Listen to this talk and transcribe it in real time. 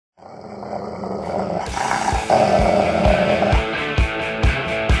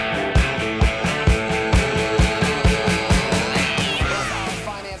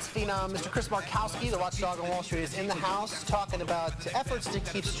Watchdog on Wall Street is in the house talking about efforts to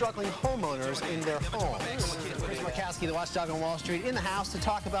keep struggling homeowners in their homes. Chris Markowski, the Watchdog on Wall Street, in the house to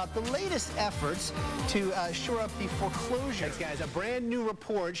talk about the latest efforts to shore up the foreclosure. Thanks, guys. A brand new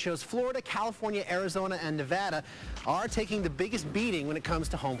report shows Florida, California, Arizona, and Nevada are taking the biggest beating when it comes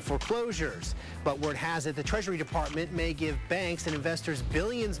to home foreclosures. But word has it the Treasury Department may give banks and investors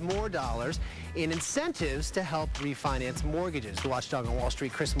billions more dollars in incentives to help refinance mortgages. The Watchdog on Wall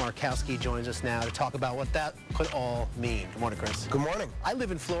Street, Chris Markowski, joins us now to talk about what that could all mean. Good morning, Chris. Good morning. I live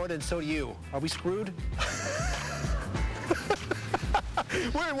in Florida, and so do you. Are we screwed?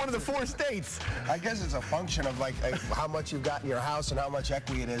 We're in one of the 4 states. I guess it's a function of like how much you've got in your house and how much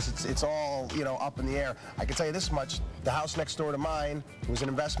equity it is. It's all, you know, up in the air. I can tell you this much: the house next door to mine was an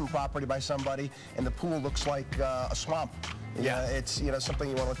investment property by somebody, and the pool looks like a swamp. Yeah, it's, you know, something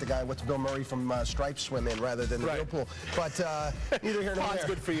you want to let the guy, what's Bill Murray from Stripes swim in rather than the real pool. But neither here nor there. Pond's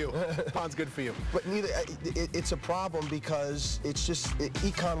good for you. Pond's good for you. But neither. It's a problem because it's just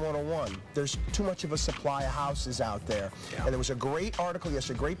Econ 101. There's too much of a supply of houses out there. Yeah. And there was a great article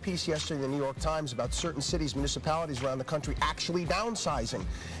yesterday, a great piece yesterday in the New York Times about certain cities, municipalities around the country actually downsizing.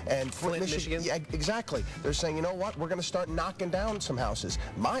 And Flint, Michigan. Yeah, exactly. They're saying, you know what, we're going to start knocking down some houses.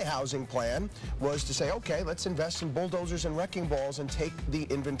 My housing plan was to say, okay, let's invest in bulldozers and wrecking balls and take the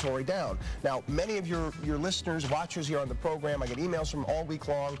inventory down. Now, many of your listeners, watchers here on the program, I get emails from all week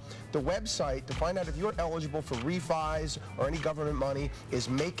long. The website to find out if you're eligible for refis or any government money is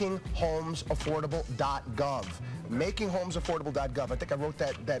makinghomesaffordable.gov. Makinghomesaffordable.gov. I think I wrote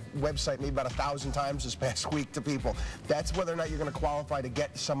that website maybe about 1,000 times this past week to people. That's whether or not you're going to qualify to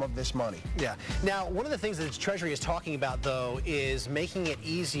get some of this money. Yeah. Now, one of the things that the Treasury is talking about, though, is making it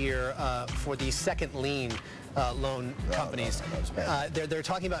easier for the second lien loan companies. They're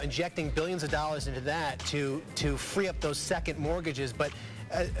talking about injecting billions of dollars into that to free up those second mortgages. But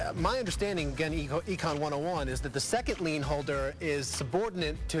my understanding, again, Econ 101, is that the second lien holder is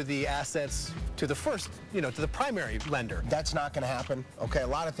subordinate to the assets to the first, you know, to the primary lender. That's not going to happen. Okay, a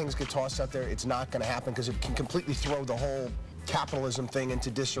lot of things get tossed out there. It's not going to happen because it can completely throw the whole capitalism thing into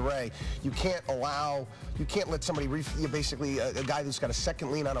disarray. You can't let somebody, basically a guy who's got a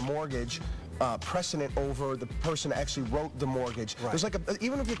second lien on a mortgage, precedent over the person that actually wrote the mortgage. Right. There's like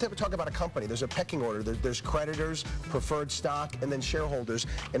even if you talk about a company, there's a pecking order. There's creditors, preferred stock, and then shareholders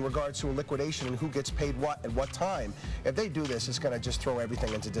in regards to a liquidation and who gets paid what at what time. If they do this, it's going to just throw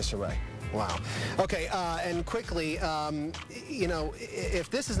everything into disarray. Wow. Okay, and quickly, you know,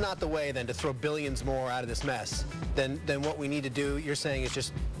 if this is not the way then to throw billions more out of this mess, then what we need to do, you're saying, is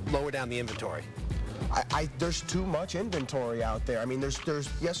just lower down the inventory. There's too much inventory out there. I mean,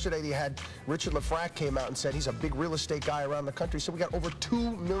 yesterday they had Richard Lafrac came out and said he's a big real estate guy around the country. So we got over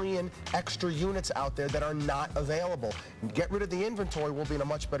 2 million extra units out there that are not available. Get rid of the inventory, we'll be in a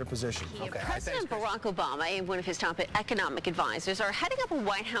much better position. Okay. President Barack Obama and one of his top economic advisors are heading up a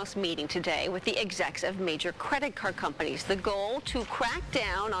White House meeting today with the execs of major credit card companies. The goal to crack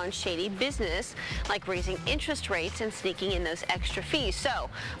down on shady business like raising interest rates and sneaking in those extra fees. So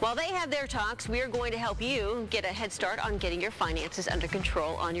while they have their talks, we are going to help you get a head start on getting your finances under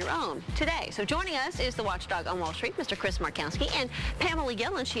control on your own today. So joining us is the Watchdog on Wall Street, Mr. Chris Markowski, and Pamela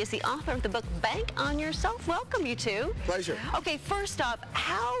Gillen. She is the author of the book Bank on Yourself. Welcome, you two. Pleasure. Okay, first up,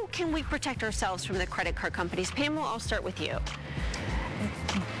 how can we protect ourselves from the credit card companies? Pamela, I'll start with you.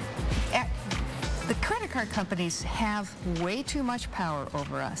 The credit card companies have way too much power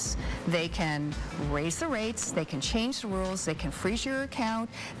over us. They can raise the rates, they can change the rules, they can freeze your account,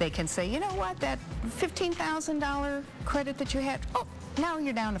 they can say, you know what, that $15,000 credit that you had, oh, now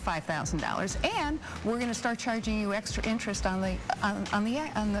you're down to $5,000, and we're going to start charging you extra interest on the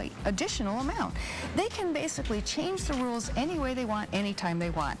additional amount. They can basically change the rules any way they want, anytime they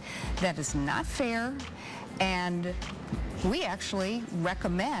want. That is not fair, and we actually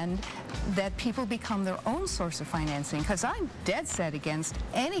recommend that people become their own source of financing, because I'm dead set against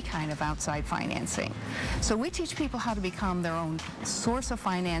any kind of outside financing. So we teach people how to become their own source of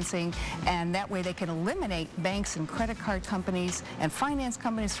financing, and that way they can eliminate banks and credit card companies and finance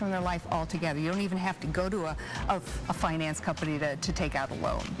companies from their life altogether. You don't even have to go to a finance company to take out a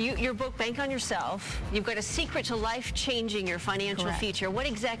loan. Your book, Bank on Yourself, you've got a secret to life changing your financial Correct. future. What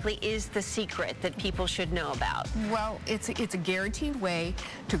exactly is the secret that people should know about? Well, it's a guaranteed way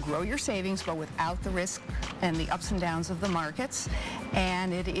to grow your savings, but without the risk and the ups and downs of the markets.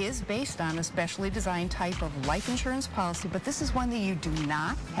 And it is based on a specially designed type of life insurance policy, but this is one that you do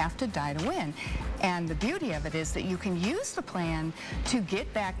not have to die to win. And the beauty of it is that you can use the plan to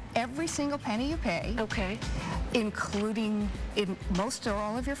get back every single penny you pay. Okay. Including in most or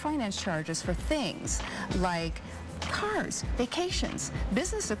all of your finance charges for things like cars, vacations,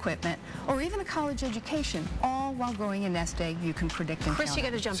 business equipment, or even a college education, all while growing a nest egg you can predict and Chris, count you got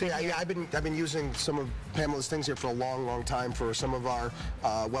to on. jump in here. I've been using some of Pamela's things here for a long time for some of our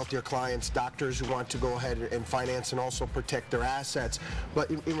wealthier clients, doctors who want to go ahead and finance and also protect their assets.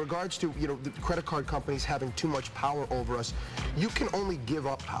 But in regards to, you know, the credit card companies having too much power over us, you can only give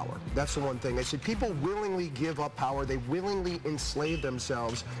up power. That's the one thing. I said people willingly give up power. They willingly enslave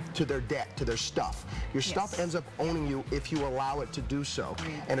themselves to their debt, to their stuff. Your stuff ends up owning you if you allow it to do so.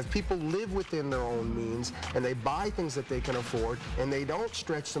 And if people live within their own means and they buy things that they can afford and they don't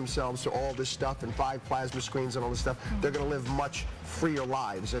stretch themselves to all this stuff and 5 plasma screens and all this stuff, they're going to live much freer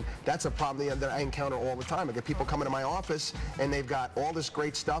lives. And that's a problem that I encounter all the time. I get people coming to my office and they've got all this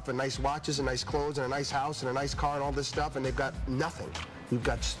great stuff and nice watches and nice clothes and a nice house and a nice car and all this stuff, and they've got nothing. You've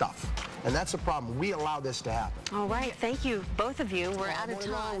got stuff. And that's a problem. We allow this to happen. All right. Thank you, both of you. We're out of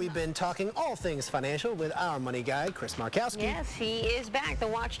time. We've been talking all things financial with our money guy, Chris Markowski. Yes, he is back. The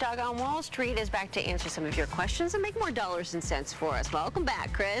Watchdog on Wall Street is back to answer some of your questions and make more dollars and cents for us. Welcome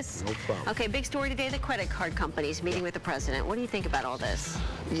back, Chris. No problem. Okay, big story today, the credit card companies meeting with the president. What do you think about all this?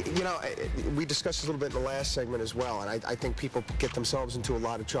 You know, we discussed this a little bit in the last segment as well, and I think people get themselves into a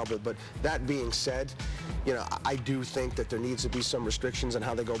lot of trouble. But that being said, you know, I do think that there needs to be some restrictions on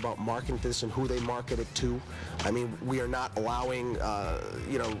how they go about marketing this and who they market it to. I mean, we are not allowing,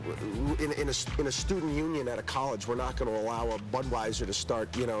 you know, in a student union at a college, we're not going to allow a Budweiser to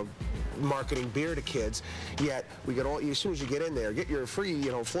start, you know, marketing beer to kids. Yet we get all, as soon as you get in there, get your free,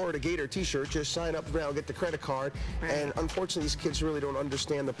 you know, Florida Gator T-shirt, just sign up now, get the credit card. And unfortunately, these kids really don't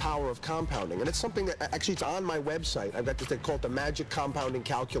understand the power of compounding. And it's something that actually it's on my website. I've got this thing called the Magic Compounding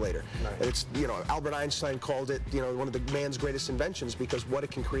Calculator. And it's, you know, Albert Einstein called it, you know, one of the man's greatest inventions because what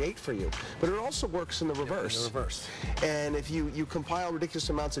it can create for you. But it also works in the reverse. In the reverse. And if you compile ridiculous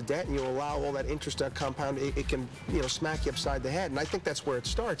amounts of debt and you allow all that interest to compound, it can, you know, smack you upside the head. And I think that's where it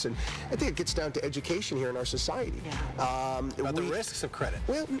starts. And I think it gets down to education here in our society. About the risks of credit.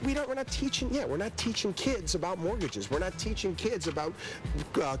 Well, we're not teaching. Yeah, we're not teaching kids about mortgages. We're not teaching kids about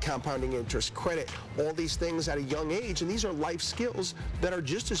compounding interest, credit, all these things at a young age. And these are life skills that are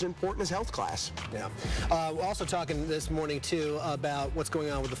just as important as health class. Yeah. We're also talking this morning too about what's going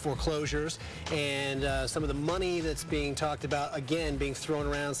on with the foreclosures and some of the money that's being talked about, again, being thrown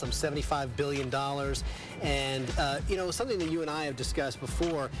around, some $75 billion. And, you know, something that you and I have discussed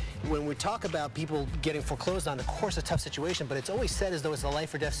before, when we talk about people getting foreclosed on, of course, a tough situation, but it's always said as though it's a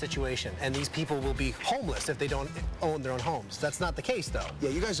life or death situation, and these people will be homeless if they don't own their own homes. That's not the case, though. Yeah,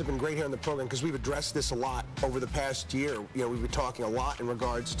 you guys have been great here on the program because we've addressed this a lot over the past year. You know, we've been talking a lot in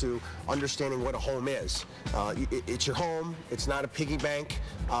regards to understanding what a home is. It's your home. It's not a piggy bank.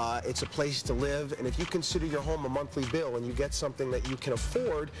 It's a place to live, and if you consider your home a monthly bill and you get something that you can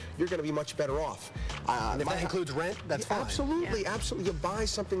afford, you're going to be much better off. And if that includes rent, that's fine. Absolutely, absolutely. You buy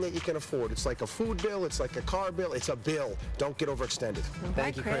something that you can afford. It's like a food bill. It's like a car bill. It's a bill. Don't get overextended.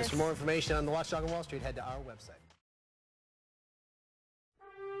 Thank you, Chris. For more information on the Watchdog on Wall Street, head to our website.